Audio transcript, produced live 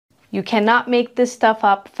You cannot make this stuff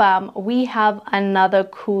up, fam. We have another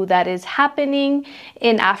coup that is happening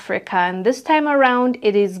in Africa, and this time around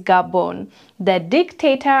it is Gabon. The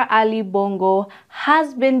dictator Ali Bongo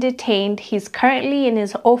has been detained. He's currently in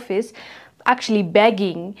his office, actually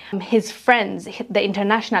begging his friends, the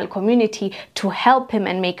international community, to help him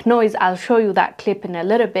and make noise. I'll show you that clip in a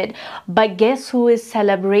little bit. But guess who is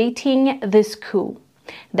celebrating this coup?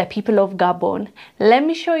 The people of Gabon. Let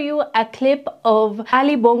me show you a clip of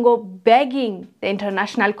Ali Bongo begging the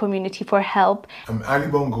international community for help. I'm Ali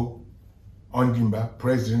Bongo Ondimba,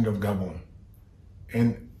 President of Gabon,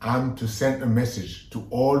 and I'm to send a message to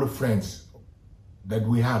all the friends that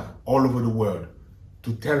we have all over the world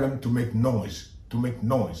to tell them to make noise,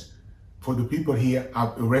 For the people here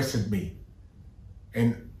have arrested me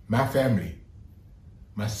and my family.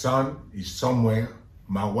 My son is somewhere,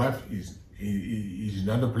 my wife is in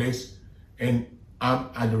another place, and I'm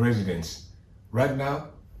at the residence. Right now,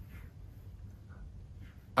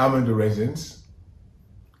 I'm in the residence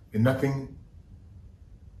and nothing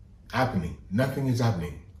happening. Nothing is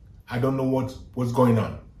happening. I don't know what's going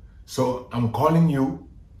on. So I'm calling you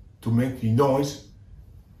to make noise,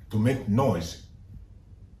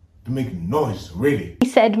 really. He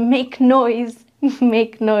said, make noise.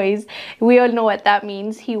 Make noise. We all know what that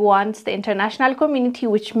means. He wants the international community,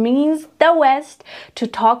 which means the West, to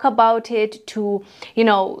talk about it, to,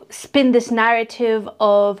 spin this narrative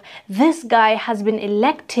of this guy has been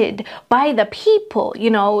elected by the people.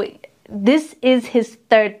 This is his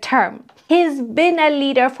third term. He's been a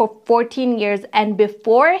leader for 14 years, and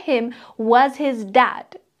before him was his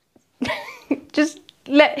dad. Just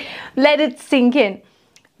let it sink in.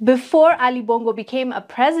 Before Ali Bongo became a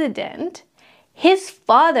president, his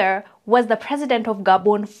father was the president of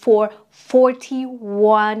Gabon for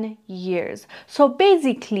 41 years. So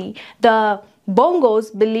basically, the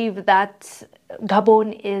Bongos believe that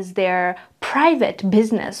Gabon is their private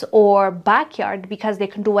business or backyard because they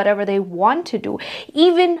can do whatever they want to do.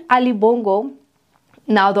 Even Ali Bongo,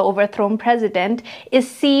 now the overthrown president, is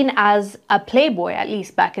seen as a playboy, at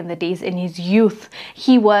least back in the days. In his youth,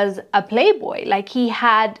 he was a playboy. Like, he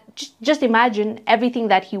had, just imagine everything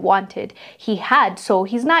that he wanted, he had. So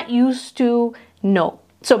he's not used to no.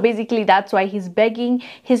 So basically, that's why he's begging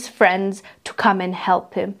his friends to come and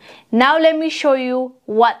help him. Now let me show you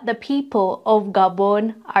what the people of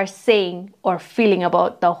Gabon are saying or feeling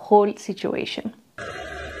about the whole situation.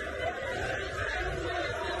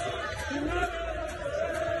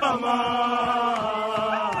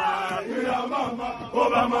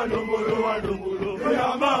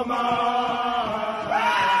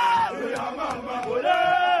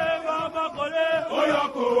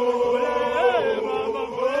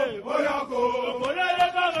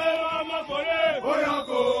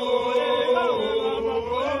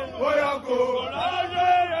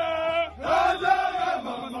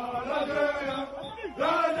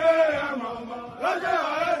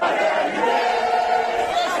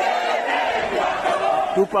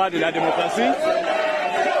 Tout part de la démocratie.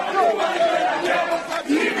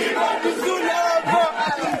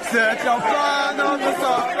 C'est enfin notre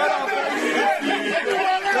sang.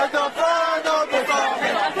 C'est enfin notre sang.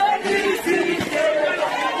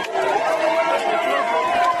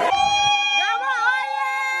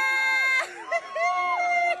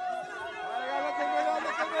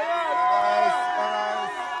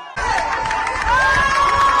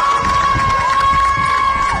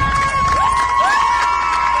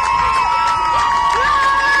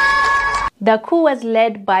 The coup was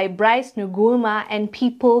led by Brice Nguma, and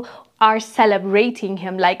people are celebrating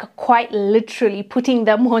him, like quite literally putting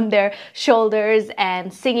them on their shoulders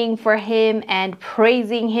and singing for him and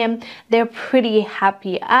praising him. They're pretty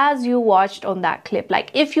happy, as you watched on that clip. Like,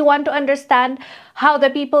 if you want to understand how the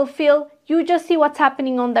people feel, you just see what's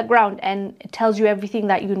happening on the ground, and it tells you everything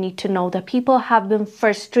that you need to know. The people have been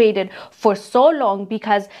frustrated for so long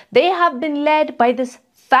because they have been led by this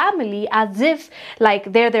family as if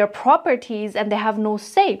like they're their properties and they have no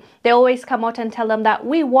say. They always come out and tell them that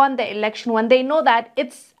we won the election when they know that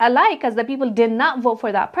it's a lie because the people did not vote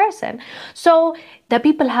for that person. So the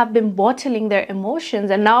people have been bottling their emotions,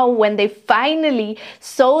 and now when they finally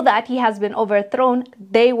saw that he has been overthrown,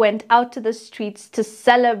 they went out to the streets to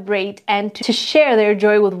celebrate and to share their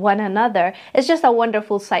joy with one another. It's just a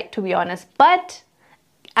wonderful sight, to be honest. But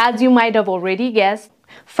as you might have already guessed,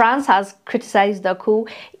 France has criticized the coup.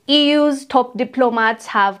 EU's top diplomats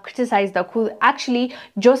have criticized the coup. Actually,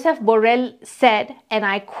 Joseph Borrell said, and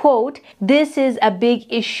I quote, "This is a big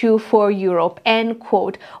issue for Europe," end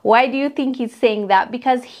quote. Why do you think he's saying that?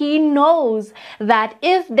 Because he knows that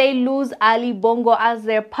if they lose Ali Bongo as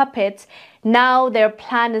their puppets, now their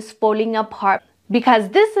plan is falling apart. because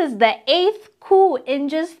this is the 8th coup in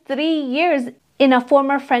just 3 years in a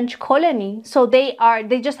former French colony. So they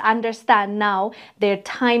just understand now their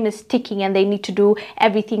time is ticking and they need to do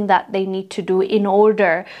everything that they need to do in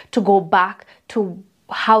order to go back to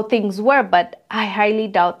how things were. But I highly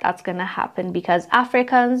doubt that's gonna happen because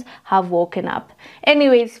Africans have woken up.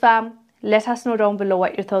 Anyways, fam, let us know down below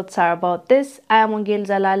what your thoughts are about this. I am Wangil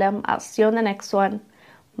Zalalam. I'll see you on the next one.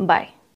 Bye.